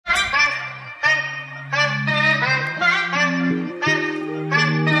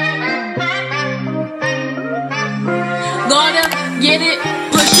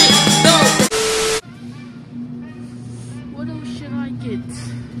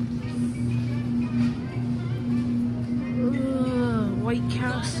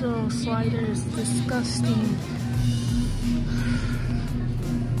slider is disgusting.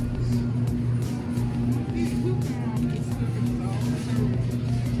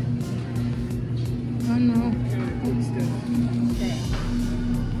 I know.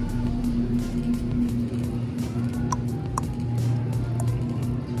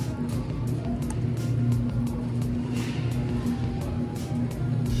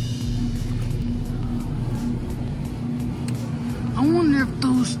 I wonder if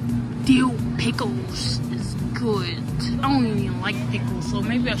those dill pickles is good. I don't even like pickles, so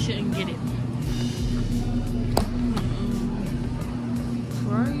maybe I shouldn't get it.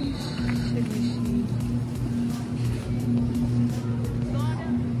 Fries? Let me see.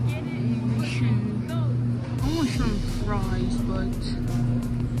 I want some fries, but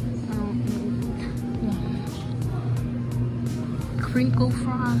I don't know. Crinkle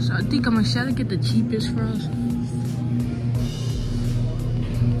fries? I think I'm gonna try to get the cheapest fries.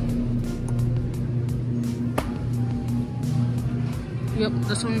 Yep,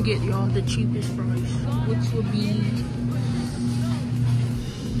 that's what I'm gonna get, y'all. The cheapest fries, which will be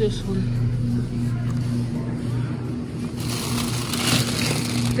this one.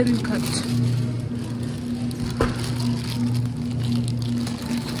 Thin cut.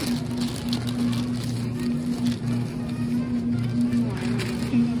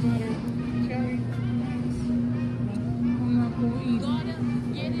 I'm not gonna eat it.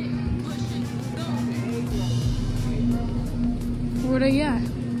 Where they at?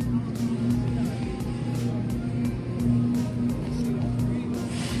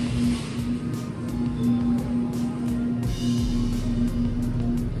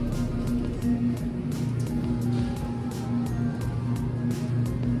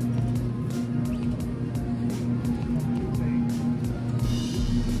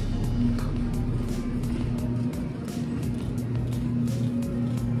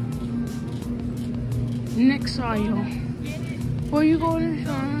 Next aisle. Where you going?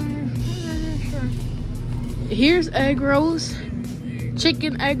 Here's egg rolls.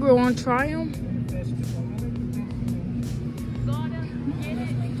 Chicken egg roll. Want to try them?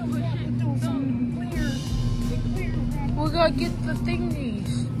 We gotta get the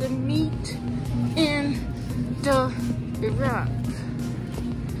thingies, the meat and the wrap.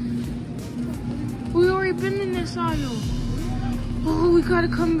 We already been in this aisle. Oh, we gotta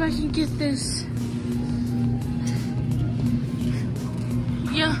come back and get this.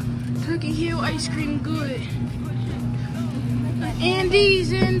 Yeah, Turkey Hill ice cream good. And these.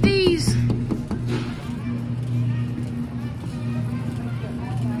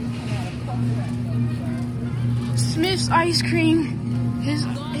 Smith's ice cream. His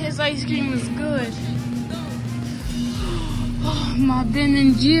ice cream is good. Oh, my Ben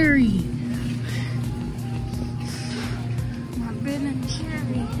and Jerry. My Ben and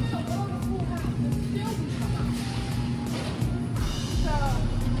Jerry.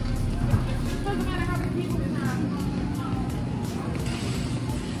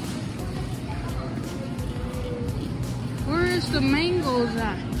 Where is the mangoes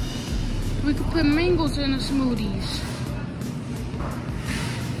at? We could put mangoes in the smoothies.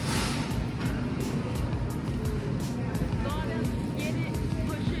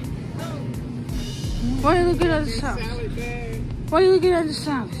 Why are you looking at the south? Why are you looking at the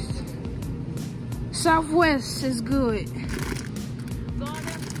south? Southwest is good.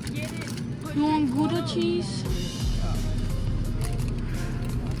 You want Gouda cheese?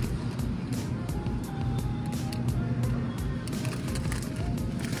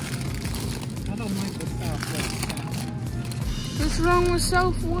 What's wrong with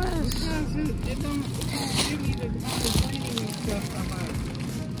Southwest? It don't give me the complaining stuff about it.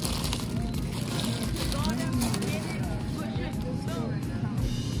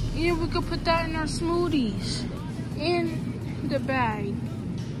 Yeah, we could put that in our smoothies. In the bag.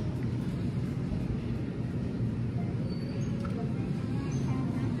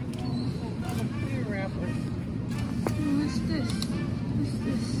 What's this? What's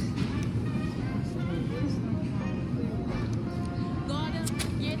this?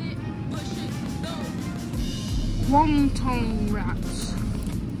 Wonton wraps.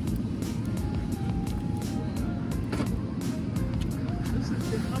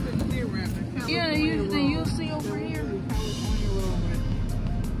 Yeah, they usually over here.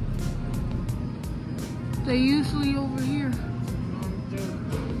 They usually over here.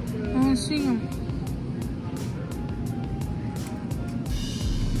 I don't see them.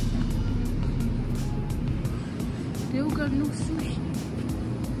 They all got no sushi.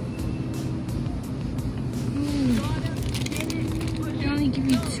 They only give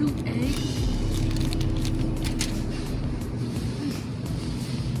you 2 eggs.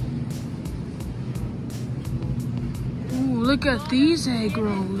 look at these egg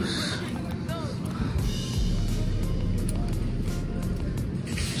rolls.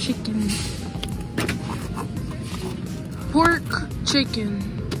 Chicken. Pork chicken.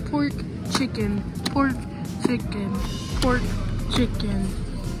 Pork chicken. Pork chicken. Pork chicken.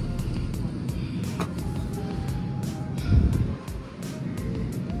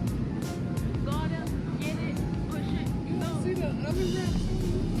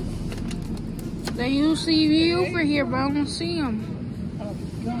 They usually be over here, but I don't see them.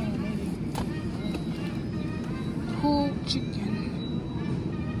 Whole chicken.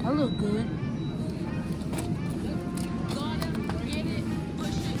 That look good.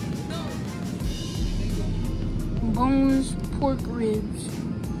 Boneless pork ribs.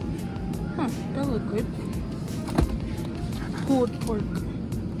 Huh, that look good. Pulled pork.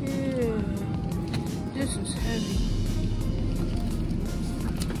 Yeah. This is heavy.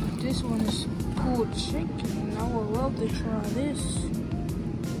 This one is pulled chicken. I would love to try this.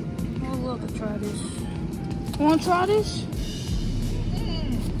 I would love to try this. Wanna try this?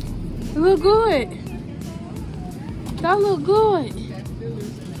 It look good. That look good.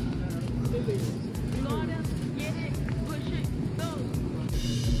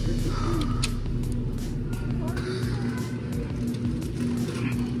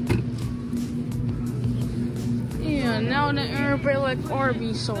 Yeah, now the everybody like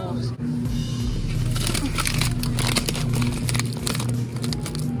Arby's sauce.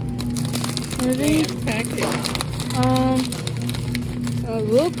 Ready?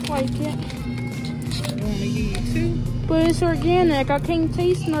 Look like it. You want me to give you two? But it's organic. I can't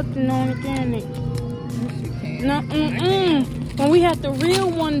taste nothing organic. Yes, you can. No, When we had the real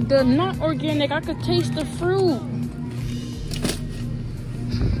one, the not organic, I could taste the fruit.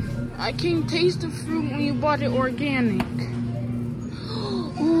 I can't taste the fruit when you bought it organic.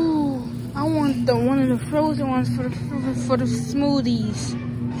 Ooh, I want one of the frozen ones for the smoothies.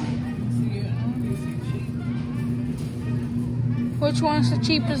 Which one's the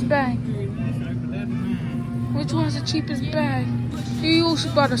cheapest bag? Which one's the cheapest bag? You also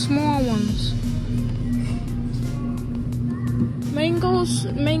got the small ones. Mangoes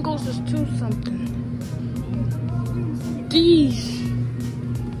is 2 something. These.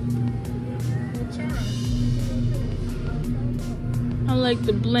 I like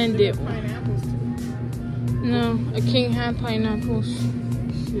the blended one. Pineapples too. No, I can't have pineapples.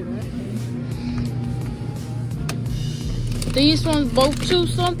 Shit, These ones both 2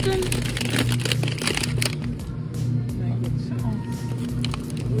 something?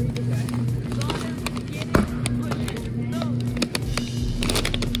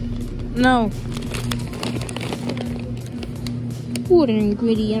 No. What are the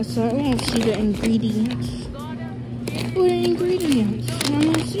ingredients? I don't see the ingredients. What are the ingredients? I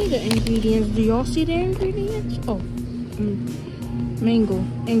don't see the ingredients. Do y'all see the ingredients? Oh. Mango.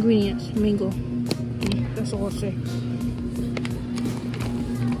 Ingredients. Mango. That's all I say.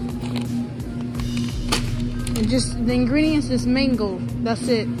 And just the ingredients is mango. That's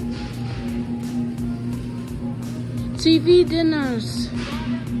it. TV dinners.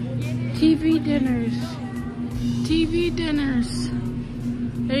 TV dinners. TV dinners.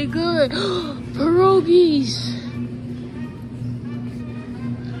 They good. Pierogies.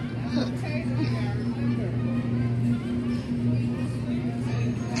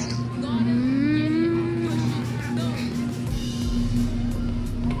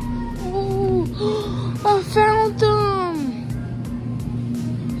 Oh, I found them.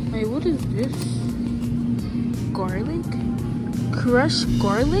 Wait, what is this? Garlic? Crushed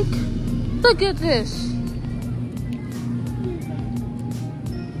garlic? Look at this.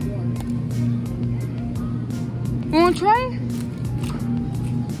 You wanna try it?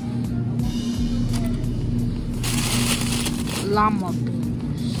 Llama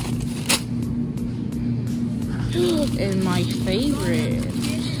beans is my favorite.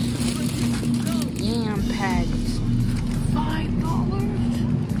 Yam patties. $5.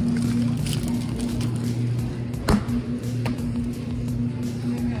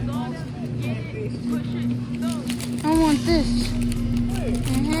 I want this.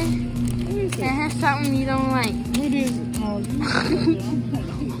 It has something you don't like. What is it?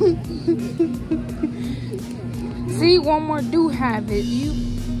 See, Walmart do have it.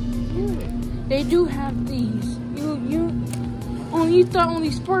 They do have these. You thought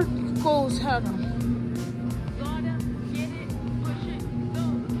only Sparkles had them.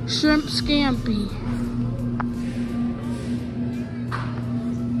 Shrimp scampi.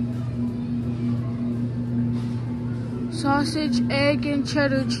 Sausage, egg, and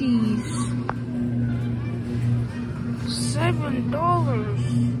cheddar cheese. $7.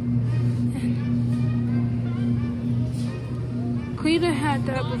 Cleta had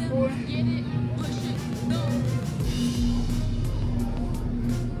that before.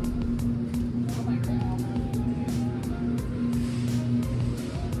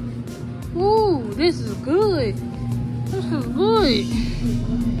 Ooh, this is good. This is good.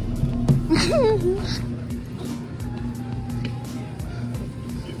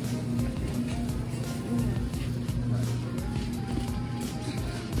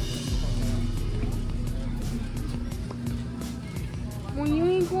 When you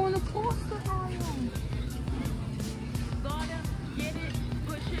ain't going to post the iron.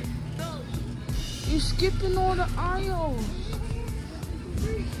 You're skipping all the aisles.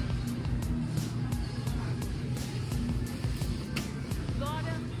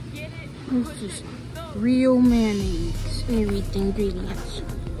 This is real mayonnaise and everything ingredients.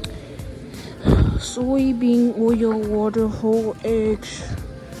 Soybean oil, water, whole eggs,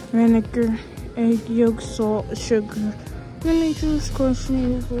 vinegar, egg yolk, salt, sugar, lemon juice,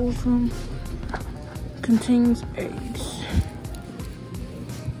 carbonated wholesome, contains eggs.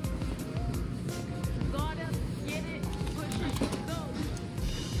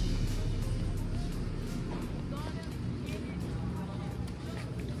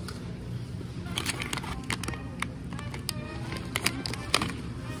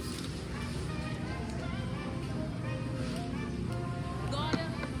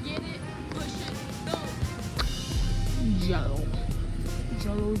 Jello.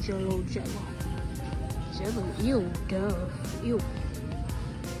 Jello, jello, jello. Jello, ew, Dove, ew.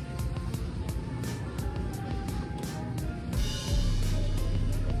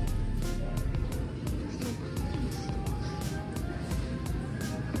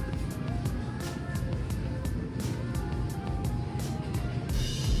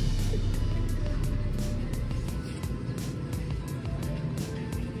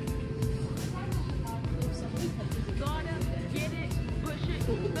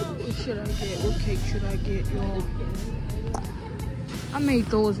 What should I get? What cake should I get, y'all? I made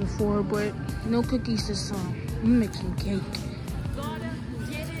those before, but no cookies this time. I'm making cake.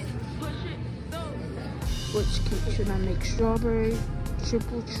 Which cake should I make? Strawberry,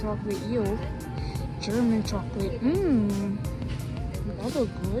 triple chocolate, yo. German chocolate. That look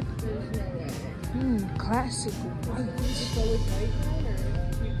good. Classic white.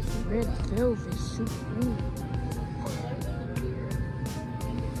 Red velvet soup.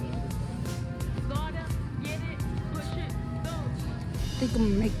 I think I'm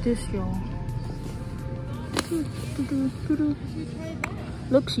gonna make this, y'all.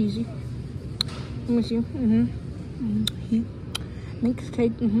 Looks easy. Let me see. Makes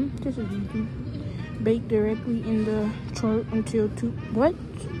cake. This is easy. Bake directly in the chart until toothpick?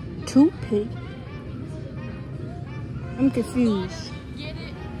 I'm confused.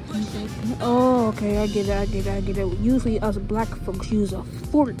 Oh, okay, I get it. Usually us black folks use a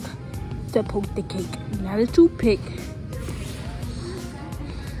fork to poke the cake, not a toothpick.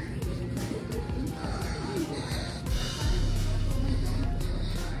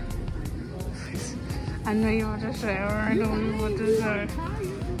 I know you want to say, or I know you want to say.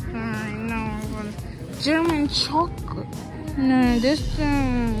 I know. German chocolate. No, this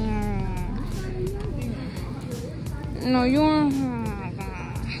no, you want.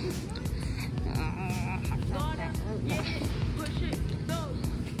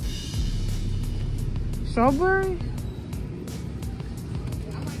 Strawberry?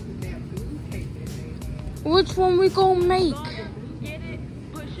 Which one we gonna make?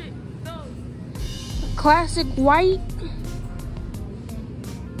 Classic white?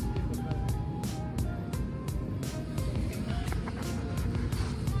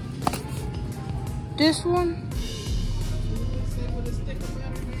 This one?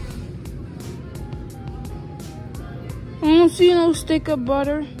 I don't see no stick of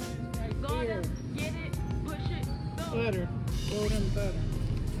butter. Butter. Golden butter.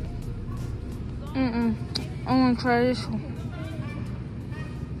 I want to try this one.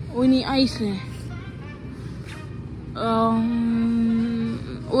 We need icing.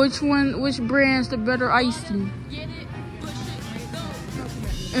 Which brand's the better icing?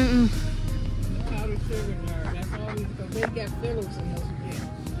 Powdered sugar nerd. That's all because they got fillers in those again.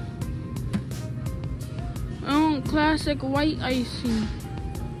 I want classic white icing.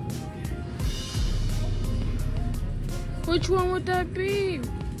 Which one would that be?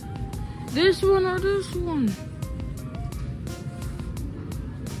 This one or this one?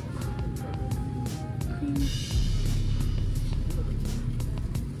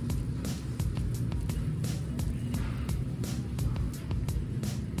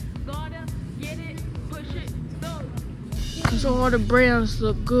 So all the brands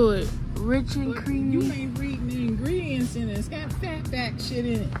look good. Rich and creamy. You ain't reading the ingredients. ingredients in it. It's got fat back shit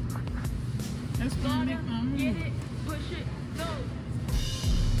in it. That's what I make my meal.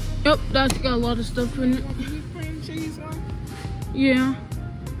 Yep, that's got a lot of stuff in it. Want the whipped cream cheese on? Yeah.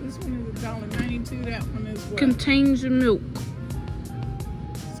 This one is $1.92. That one is what? Contains milk,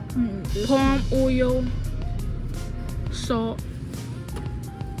 This palm oil, salt.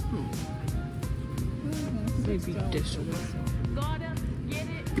 one, Maybe $6 this for one.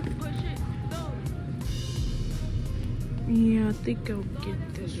 Yeah, I think I'll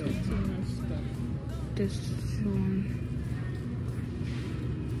get this Got one. too much stuff. This one.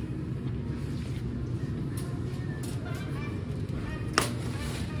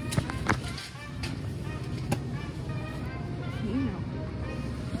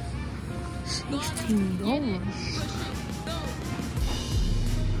 $16.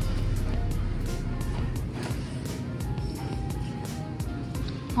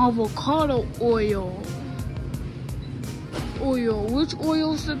 Avocado oil. Which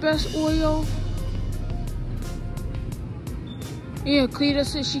oil is the best oil? Yeah, Cleta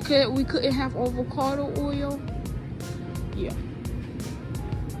said we couldn't have avocado oil. Yeah.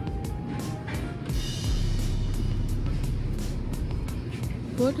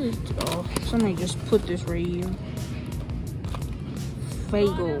 What is, oh, somebody just put this right here.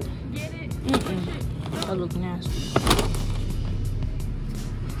 Fago. That look nasty.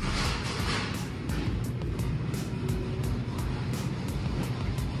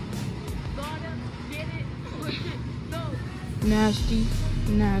 Nasty,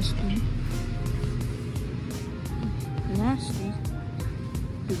 nasty, nasty.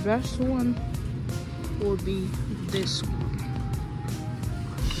 The best one would be this one.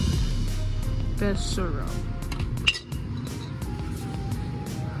 Best syrup.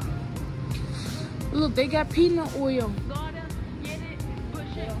 Look, they got peanut oil.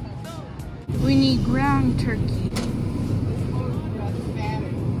 We need ground turkey.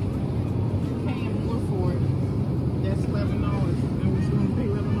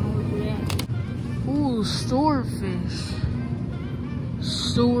 Ooh, swordfish.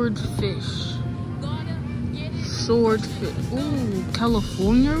 Swordfish. Swordfish. Ooh,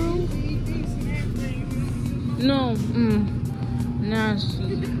 California roll? No,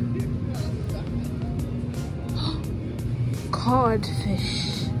 nasty.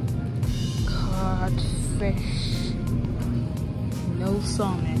 Codfish. Codfish. No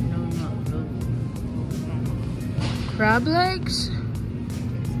salmon. No. Crab legs?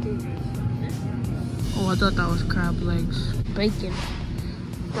 Oh, I thought that was crab legs. Bacon.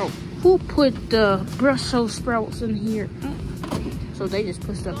 Bro, who put the Brussels sprouts in here? So they just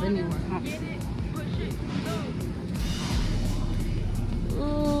put stuff anywhere, huh?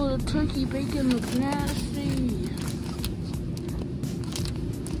 Oh, the turkey bacon looks nasty.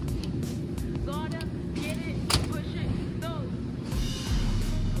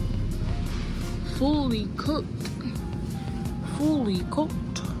 Fully cooked. Fully cooked.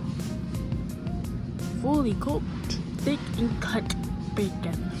 Fully cooked. Thick and cut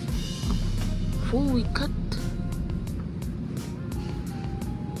bacon. Fully cut.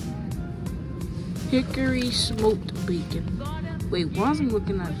 Hickory smoked bacon. Wait, why am I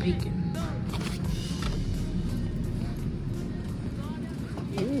looking at bacon?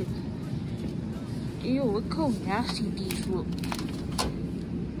 Ew. Ew, look how nasty these look.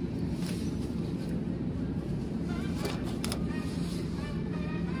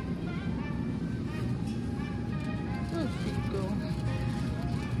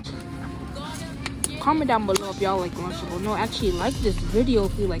 Comment down below if y'all like Lunchables. No, actually, like this video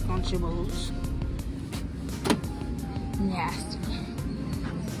if you like Lunchables. Nasty.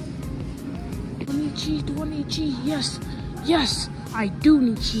 Do I need cheese? Do I need cheese? Yes. Yes, I do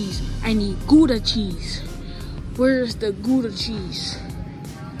need cheese. I need Gouda cheese. Where's the Gouda cheese?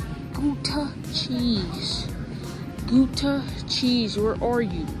 Gouda cheese. Gouda cheese, where are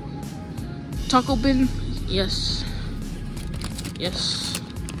you? Taco Bell? Yes. Yes.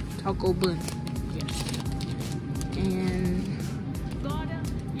 Taco Bell. And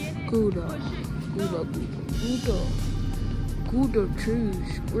Gouda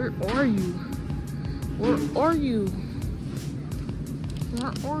cheese. Where are you? Where are you?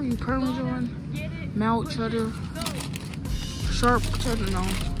 Where are you? Parmesan, mild cheddar, sharp cheddar. No,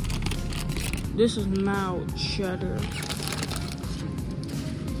 this is mild cheddar.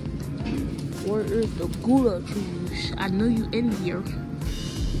 Where is the Gouda cheese? I know you in here.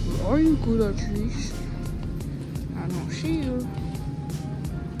 Where are you, Gouda cheese? I don't see you.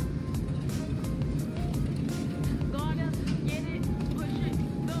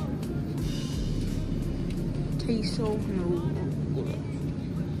 Taste so no.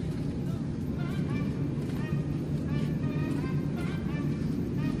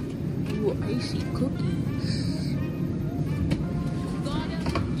 see cookies.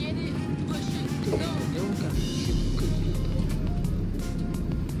 They don't got sugar cookies though.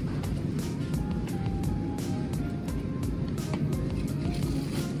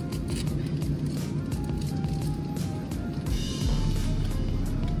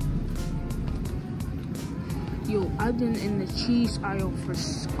 Yo, I've been in the cheese aisle for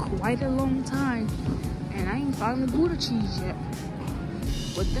quite a long time, and I ain't found the Gouda cheese yet.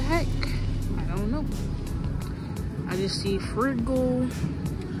 What the heck? I don't know. I just see Frigo,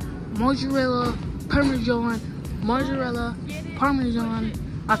 mozzarella, parmesan,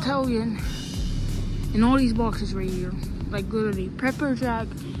 Italian, and all these boxes right here. Like literally, Pepper Jack,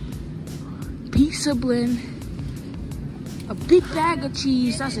 Pizza Blend, a big bag of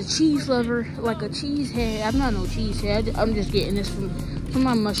cheese. That's a cheese lover, like a cheese head. I'm not no cheese head. I'm just getting this from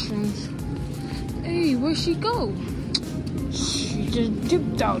my mushrooms. Hey, where'd she go? She just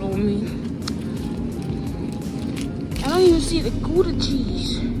dipped out on me. I don't even see the Gouda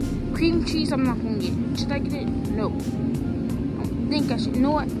cheese. Cream cheese, I'm not gonna get. Should I get it? No. I don't think I should. You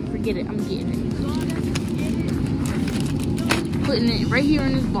know what? Forget it. I'm getting it. Putting it right here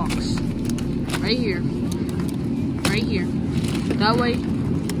in this box. Right here. Right here. That way.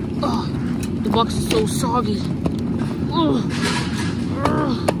 Oh, the box is so soggy. Ugh.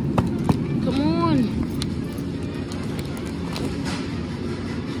 Ugh. Come on.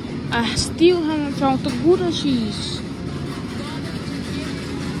 I still haven't found the Gouda cheese.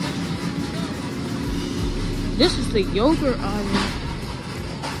 This is the yogurt aisle.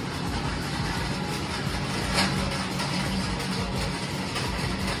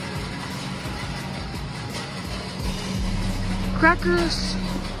 Crackers.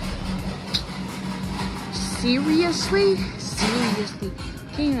 Seriously? Seriously.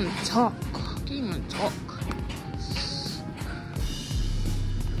 Can't even talk. Can't even talk.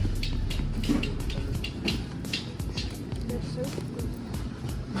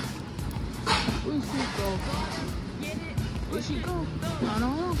 Where'd she go? Where'd she go? I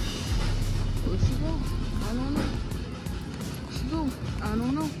don't know. Where'd she go? I don't know. Where'd she go? I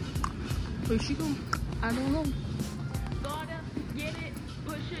don't know. Where'd she go? I don't know.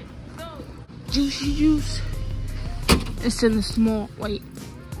 Juicy juice. It's in the small. Wait.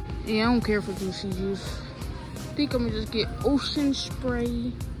 Yeah, I don't care for juicy juice. I think I'm gonna just get Ocean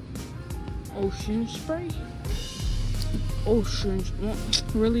Spray. Ocean Spray? Ocean.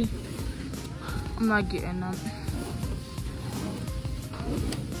 Really? I'm not getting that.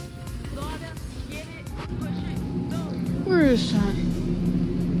 Where is that?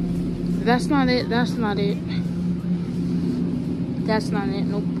 That's not it. That's not it. That's not it.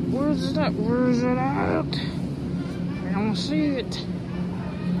 Nope. Where's it at? Where's it at? I don't see it.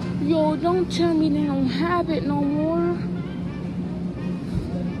 Yo, don't tell me they don't have it no more.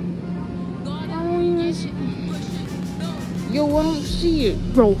 I don't even see. Yo, I don't see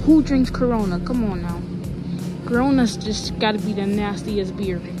it. Bro, who drinks Corona? Come on now. Corona's just gotta be the nastiest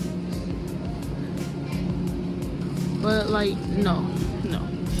beer. But like, no.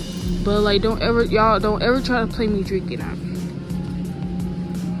 But like, y'all don't ever try to play me drinking that.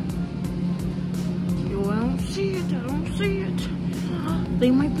 Yo, I don't see it. I don't see it. They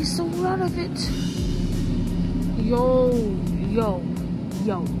might be sold out of it. Yo.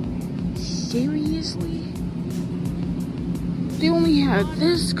 Seriously? They only have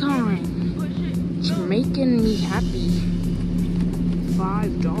this kind. It's making me happy.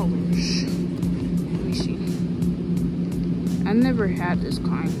 $5. Let me see. I never had this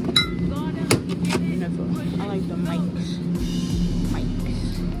kind. Never. I like the mics.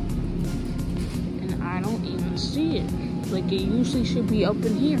 And I don't even see it. Like it usually should be up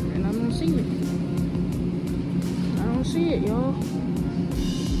in here, and I don't see it. I don't see it, y'all.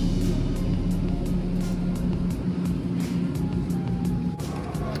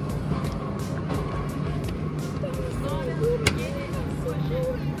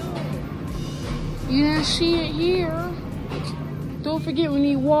 You didn't see it here. Don't forget we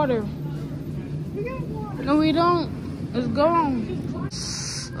need water. No, we don't. It's gone.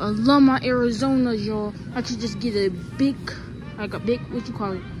 I love my Arizona, y'all. I should just get a big, what you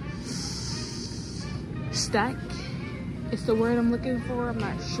call it? Stack. It's the word I'm looking for. I'm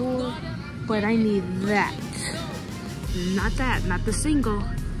not sure. But I need that. Not that. Not the single.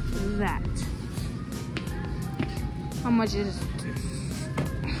 That. How much is this?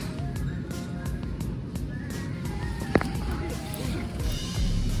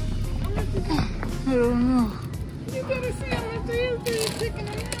 I don't know. You better see how much it is taking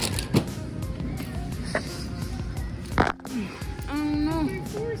it out. I don't know.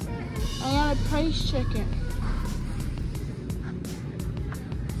 I gotta price check it.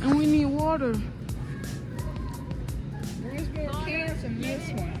 And we need water. water. There's more cans in this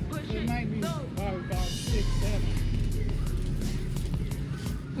one. It might be about 6, 7.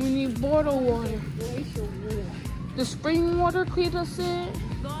 We need bottled water. Glacier water. The spring water, Cleta said.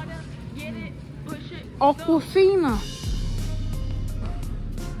 Aquafina.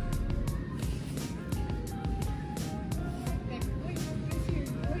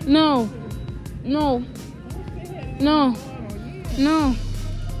 No. No. No. No.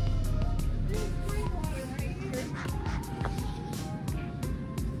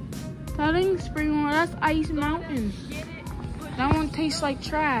 That ain't spring water, that's Ice Mountain. That one tastes like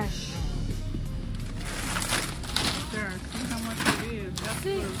trash. There, see how much it is. That's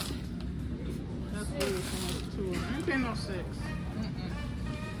good. That's good. So much to it. Ain't paying no 6.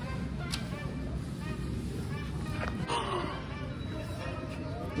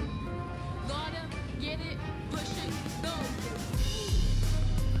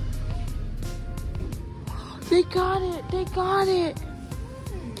 They got it. They got it.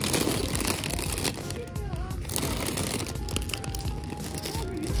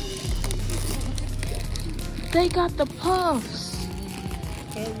 They got the puffs.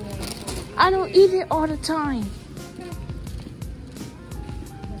 I don't eat it all the time.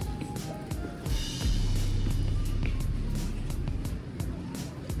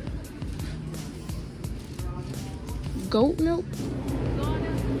 Goat milk?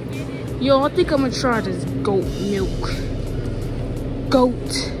 Yo, I think I'm gonna try this goat milk.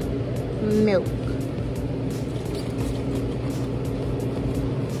 Goat milk.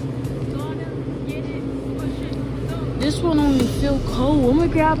 This one only feel cold. I'm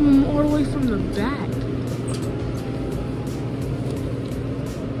gonna grab them all the way from the back.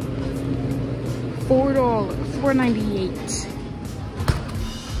 $4, $4.98.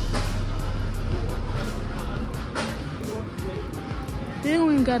 They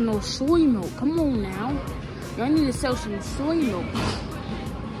don't even got no soy milk. Come on now. Y'all need to sell some soy milk.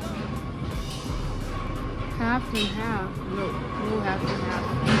 Half and half. No half and half.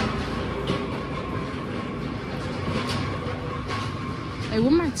 Hey, where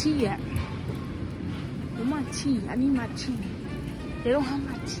my tea at? Where my tea? I need my tea. They don't have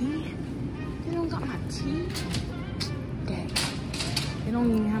my tea? They don't got my tea? Dang. They don't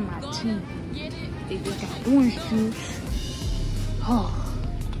even have my tea. They just got orange juice. Oh.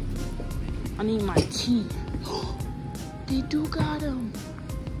 I need my tea. They do got them.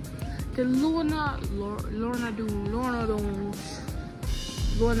 The Lorna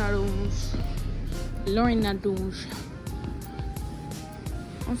Doons.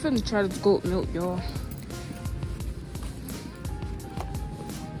 I'm finna try this goat milk, y'all.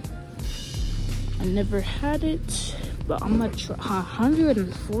 I never had it, but I'm gonna try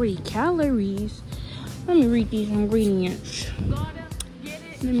 140 calories. Let me read these ingredients.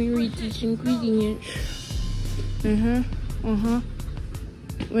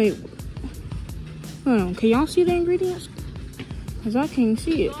 Wait. Hold on. Can y'all see the ingredients? Because I can't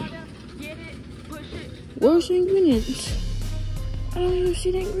see it. Where's the ingredients? I don't even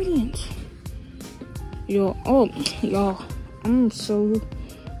see the ingredients. Y'all, I'm so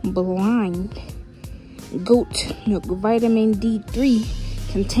blind. Goat milk, vitamin D3,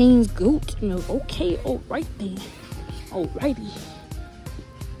 contains goat milk. Okay, alright then. Alrighty.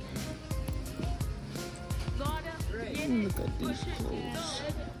 Look at these clothes.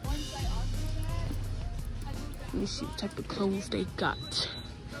 Let me see what type of clothes they got.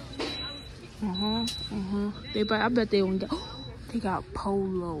 I bet they only got. They got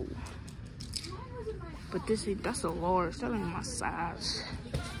polo. But that's a large. That ain't my size.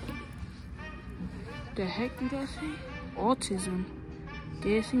 The heck did that say? Autism.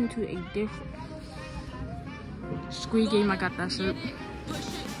 They seem to a different. Squid Game, I got that shirt.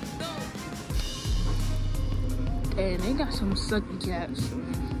 And they got some sucky cats.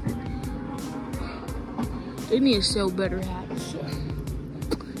 They need to sell better hats.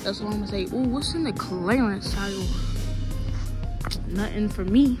 That's what I'm gonna say. Ooh, what's in the clearance aisle? Nothing for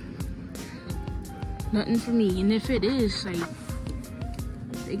me. Nothing for me. And if it is, like,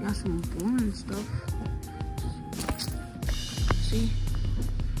 they got some boring stuff. See?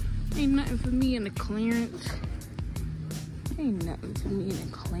 Ain't nothing for me in the clearance. Ain't nothing for me in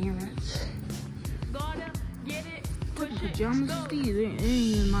the clearance. What pajamas is these? They ain't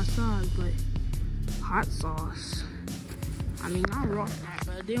even my size, but hot sauce. I mean, I rock that,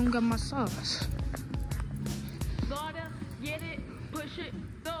 but they don't got my sauce. Get it, push it,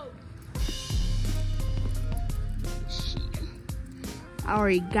 go. Shit. I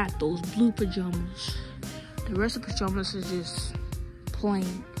already got those blue pajamas. The rest of the pajamas is just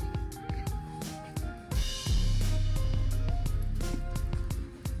plain.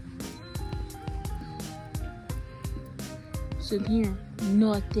 What's in here?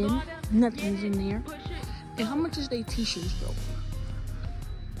 Nothing. Nothing's in there. And how much is they t-shirts, bro?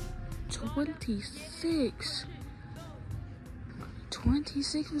 26.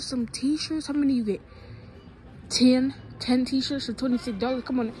 26 for some t-shirts? How many you get? 10 t-shirts for $26.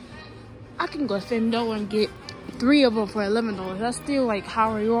 Come on. I can go to Family Dollar and get 3 of them for $11. That's still like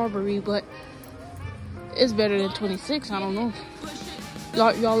Howard robbery, but it's better than 26. I don't know.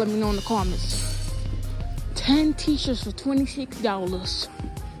 Y'all let me know in the comments. 10 t-shirts for $26.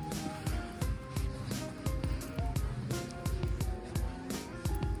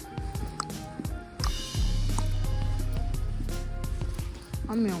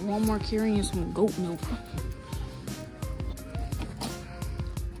 I'm in Walmart carrying some goat milk.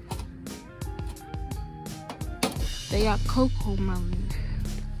 They got cocoa melon.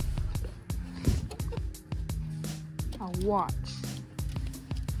 A watch.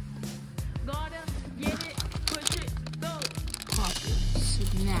 Gotta get it, push it, go. Pocket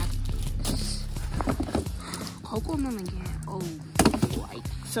snacks. Cocoa melon again. Oh, like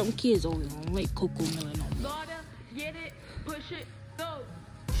some kids only don't like cocoa melon no more. Gotta get it, push it, go.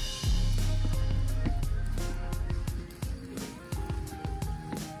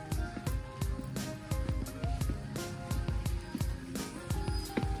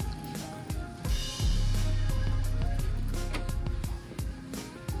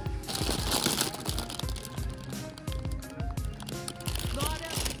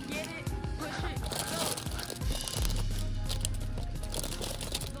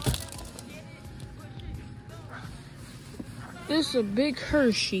 This is a big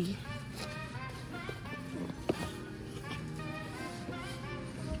Hershey.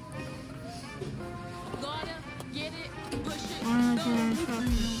 Gotta get it, push it,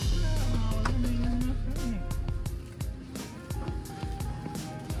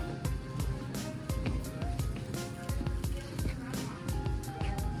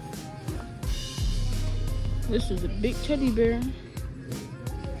 This is a big teddy bear.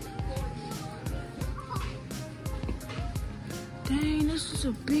 Dang, this is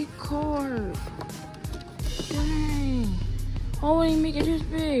a big car. Dang. Oh, I ain't make it this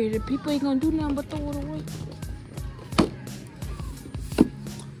big. The people ain't gonna do nothing but throw it away.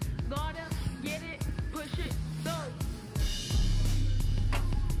 gotta get it, push it, go.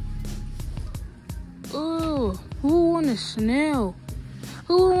 Ooh, who want a snail?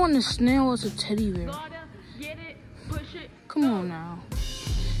 Who would want a snail as a teddy bear? Gotta get it, push it. Come on now.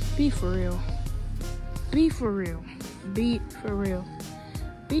 Be for real. Be for real. Be for real.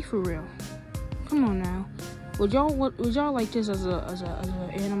 Be for real. Come on now. Would y'all like this as a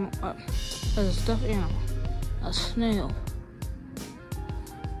animal, as a stuffed animal, a snail?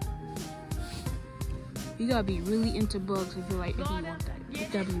 You gotta be really into bugs if you want that. You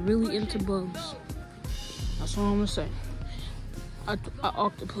gotta be really into bugs. That's all I'm gonna say. A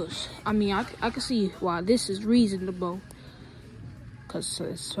octopus. I mean, I can see why this is reasonable. Cause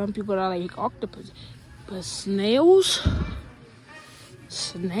some people that like octopus. But snails?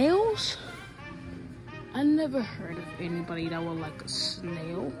 Snails? I never heard of anybody that would like a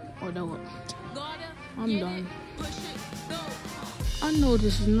snail. Or that would... I'm done. I know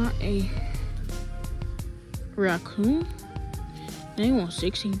this is not a raccoon. They want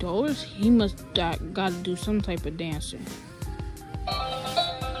 $16. He must gotta do some type of dancing.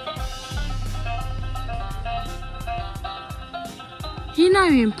 He's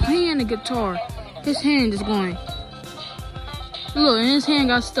not even playing the guitar. His hand is going. Look, and his hand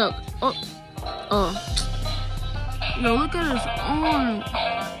got stuck. Yo, look at his arm.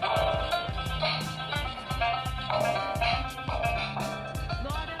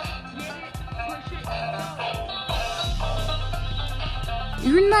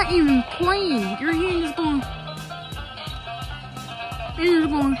 You're not even playing. Your hand is going. It is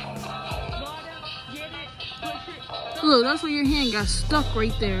going. Look, that's where your hand got stuck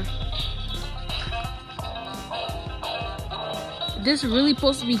right there. This is really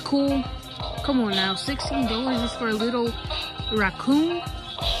supposed to be cool. Come on now, $16 is for a little raccoon.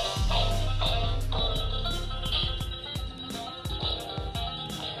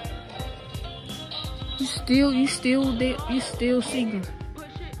 You still singing.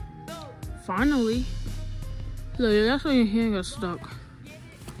 Finally. Look, that's where your hand got stuck.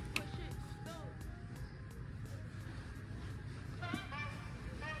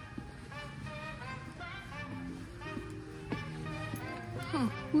 Huh,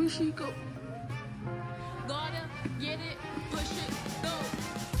 where'd she go? Gotta get it, push it,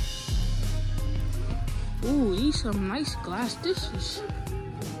 go. Ooh, these some nice glass dishes.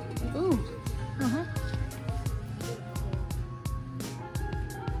 Ooh,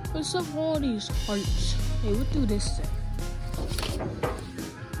 What's up with all these hearts? Hey, what do this say?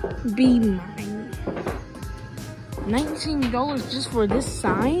 Be mine. $19 just for this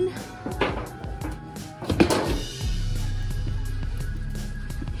sign?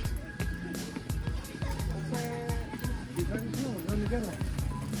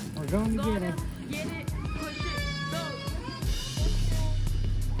 Get it, push it, go.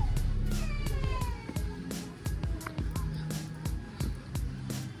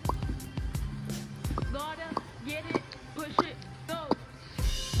 Gotta get it, push it, go.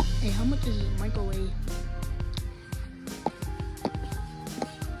 Hey, how much is this microwave?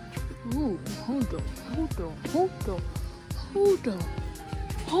 Ooh, hold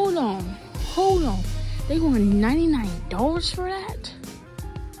on. They want $99 for that?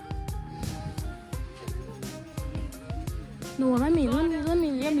 No, let me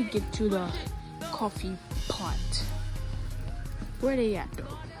get to the coffee pot. Where they at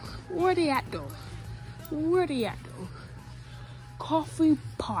though? Coffee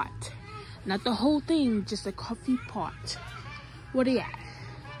pot. Not the whole thing, just a coffee pot. Where they at?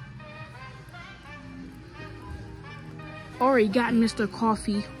 Already got Mr.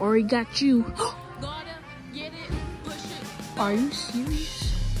 Coffee. Already got you. Gotta get it, push it. Are you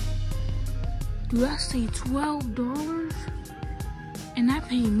serious? Do I say $12? And I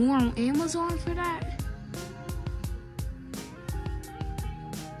pay more on Amazon for that?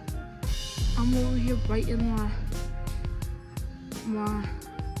 I'm over here biting my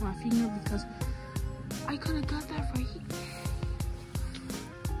finger because I could have got that right.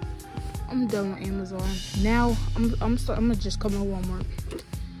 I'm done with Amazon. Now I'm gonna just come to Walmart.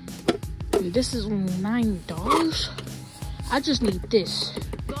 And this is only $9. I just need this.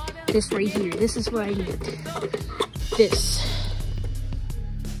 This right here. This is what I need. This.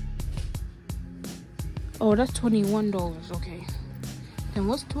 Oh, that's $21. Okay. Then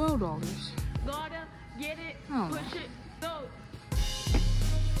what's $12? Gotta get it, Oh. push it, go.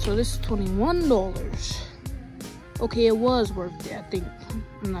 So this is $21. Okay, it was worth it, I think.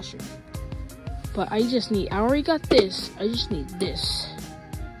 I'm not sure. But I already got this. I just need this.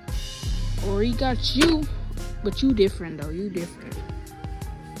 Already got you, but you different though. You different.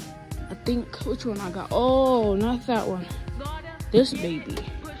 I think, which one I got? Oh, not that one. This baby.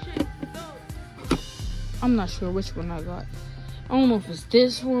 I'm not sure which one I got. I don't know if it's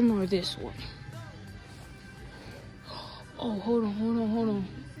this one or this one. Oh, hold on.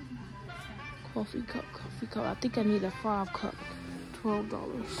 Coffee cup. I think I need a 5 cup.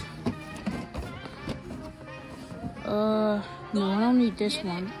 $12. No, I don't need this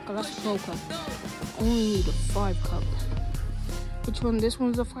one. Cause that's a 12 cup. I only need a 5 cup. Which one? This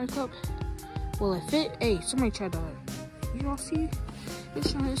one's a 5 cup? Will it fit? Hey, somebody tried to. You all see?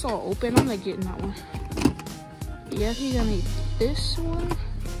 It's all open. I'm not getting that one. Yeah, I think I need this one.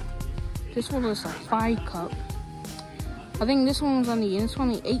 This one is a 5 cup. I think this one was it's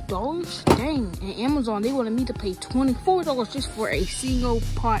only $8. Dang, and Amazon, they wanted me to pay $24 just for a single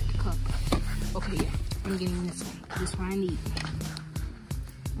pot cup. Okay, yeah, I'm getting this one. This one I need.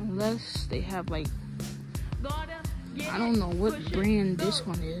 Unless they have like, I don't know what brand this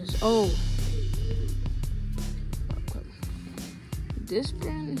one is. Oh. This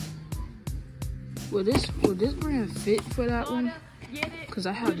brand? Will this brand fit for that one? Cause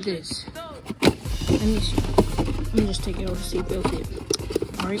I have this. Let me see. Let me just take it out to see if it'll fit.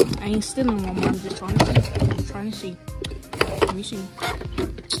 Alright, I ain't stealing one, I'm just trying to see. Let me see.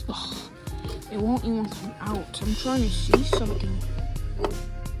 Ugh, it won't even come out. I'm trying to see something.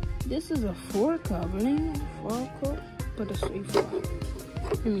 This is a 4 cup. It ain't a 5 cup, but it's a 5.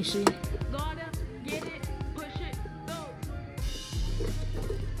 Let me see.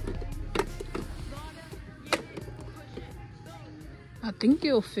 I think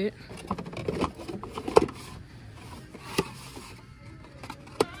it'll fit.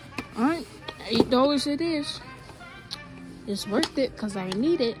 Alright, $8 it is. It's worth it because I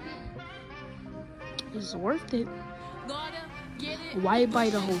need it. It's worth it. Why buy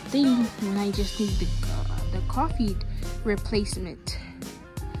the whole thing when I just need the coffee replacement?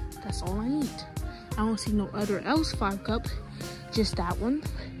 That's all I need. I don't see no other else 5 cup, just that one.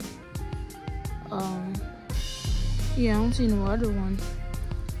 Yeah, I don't see no other one.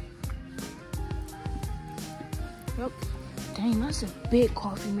 Yep. Dang, that's a big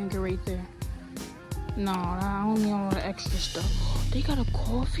coffee maker right there. No, I don't need all the extra stuff. They got a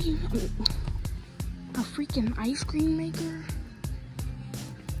coffee? A freaking ice cream maker?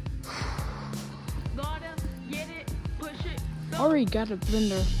 I already got a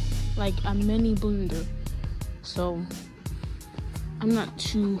blender, like a mini blender. So, I'm not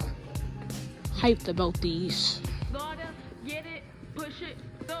too hyped about these.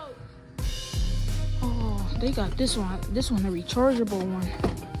 Oh, they got this one. This one, a rechargeable one.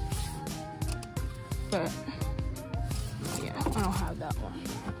 But yeah, I don't have that one.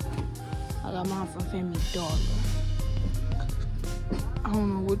 I got mine from Family Dollar. I don't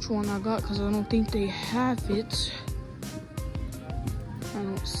know which one I got because I don't think they have it. I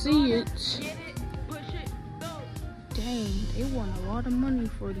don't see it. Dang, they want a lot of money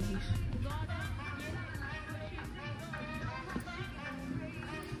for these.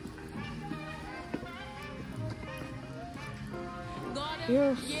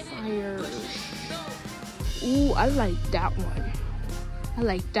 Air fryer. Ooh, I like that one. I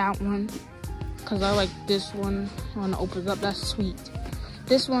like that one because I like this one when it opens up. That's sweet.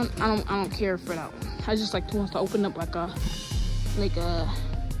 This one, I don't care for that one. I just like the ones to open up like a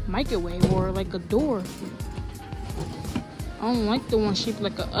microwave or like a door. I don't like the one shaped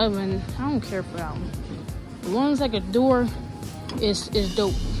like an oven. I don't care for that one. The ones like a door is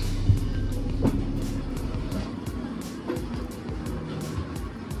dope.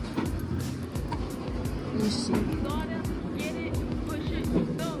 Let me see.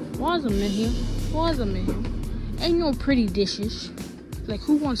 Why is them in here? Why is them in here? Ain't no pretty dishes. Like,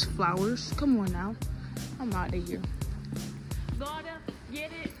 who wants flowers? Come on now. I'm out of here. Gotta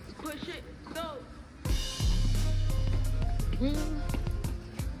get it, push it, go. Where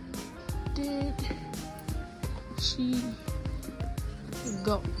did she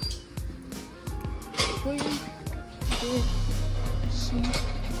go? Where did she?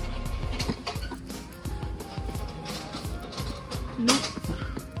 Nope.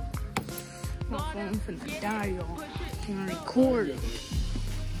 My phone's finna die, y'all. Can't record.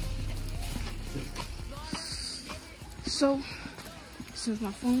 So, since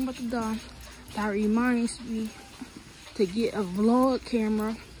my phone about to die, that reminds me to get a vlog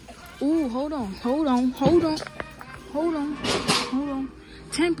camera. Ooh, hold on.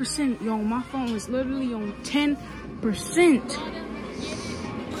 10%, y'all. My phone is literally on 10%.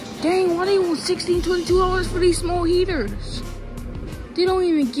 Dang, why they want $16, $22 for these small heaters? They don't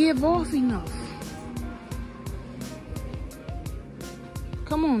even give off enough.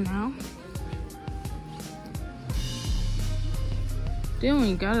 Come on now. They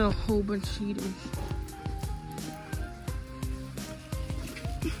only got a whole bunch of heaters.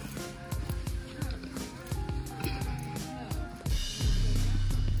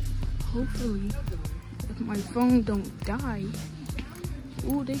 Hopefully, if my phone don't die.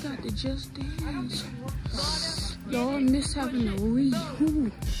 Ooh, they got the Just Dance. Y'all, I miss having a Wii.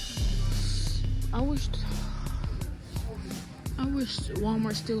 Ooh. I wish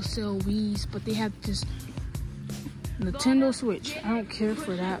Walmart still sell Wiis, but they have this Nintendo Switch. I don't care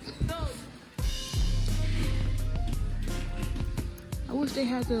for that. I wish they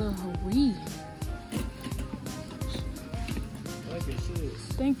had the Wii. I like your shoes.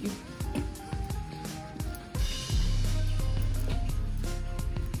 Thank you.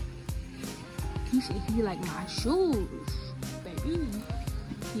 He said he like my shoes, baby.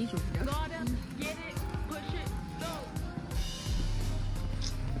 These are dirty. Gotta get it, push it, go.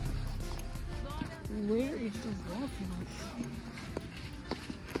 Where is the waffle?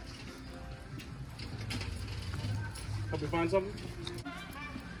 Help you find something?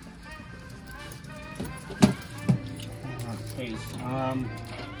 Case.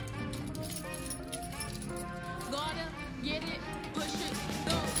 Gotta get it, push it,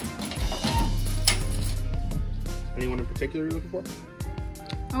 go. Anyone in particular you're looking for?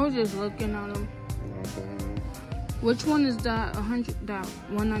 I was just looking at them. Okay. Which one is that? 100? That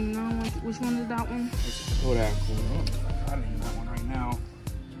 199? Which one is that one? It's a Kodak one. I don't need that one right now.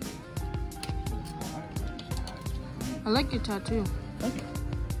 I like your tattoo. Thank you.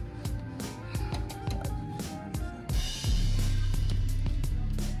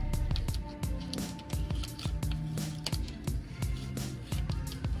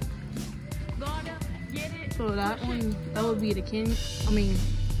 Gotta get it. So that one, that would be the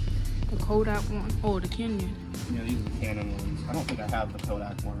the Kodak one. Oh, the Canyon. Yeah, these are the Canon ones. I don't think I have the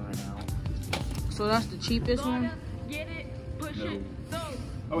Kodak one right now. So that's the cheapest one? Get it, push No. it, go.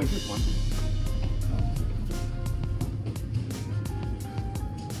 Oh wait, here's one.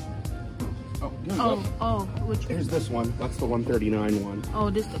 Oh, here we go. Oh, which one? Here's this one. That's the 139 one. Oh,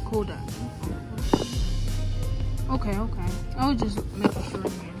 this the Kodak. Okay. I was just making sure.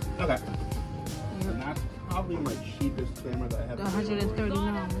 Okay. Yep. And that's probably my cheapest camera that I have. The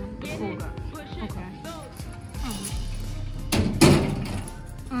 139, the Kodak. Okay.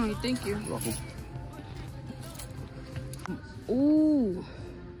 Alright, thank you. You're welcome.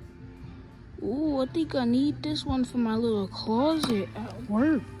 Ooh, I think I need this one for my little closet at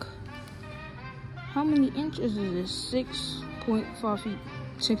work. How many inches is this? 6.5 feet.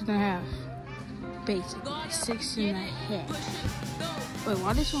 6.5. basically $6.50. Wait,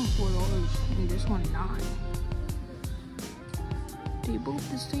 why this one $4 and this one $9? They both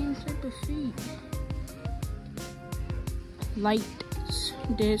the same type of feet. Lights,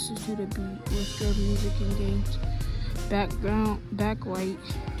 dances to the beat, with your music and games. Backlight,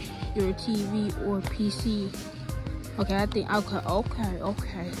 your TV or PC. Okay, I think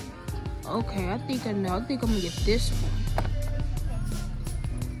okay. I think I know. I think I'm gonna get this one.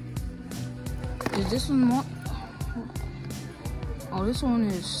 Is this one more? Oh, this one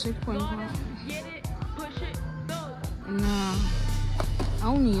is 6.5. Nah, I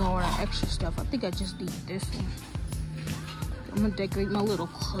don't need all that extra stuff. I think I just need this one. I'm gonna decorate my little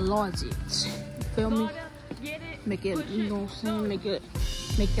closet. You feel me? Make it, you know what I'm saying?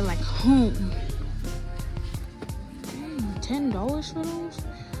 Make it like home. Dang, $10 for those?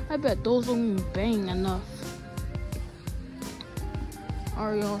 I bet those won't even bang enough.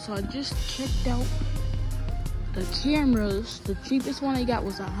 Alright, y'all, so I just checked out the cameras. The cheapest one I got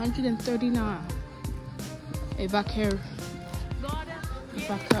was $139. If I could,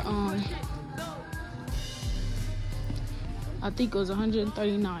 I think it was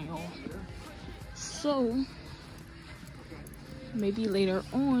 $139, y'all. So, maybe later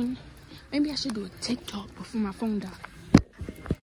on, maybe I should do a TikTok before my phone dies.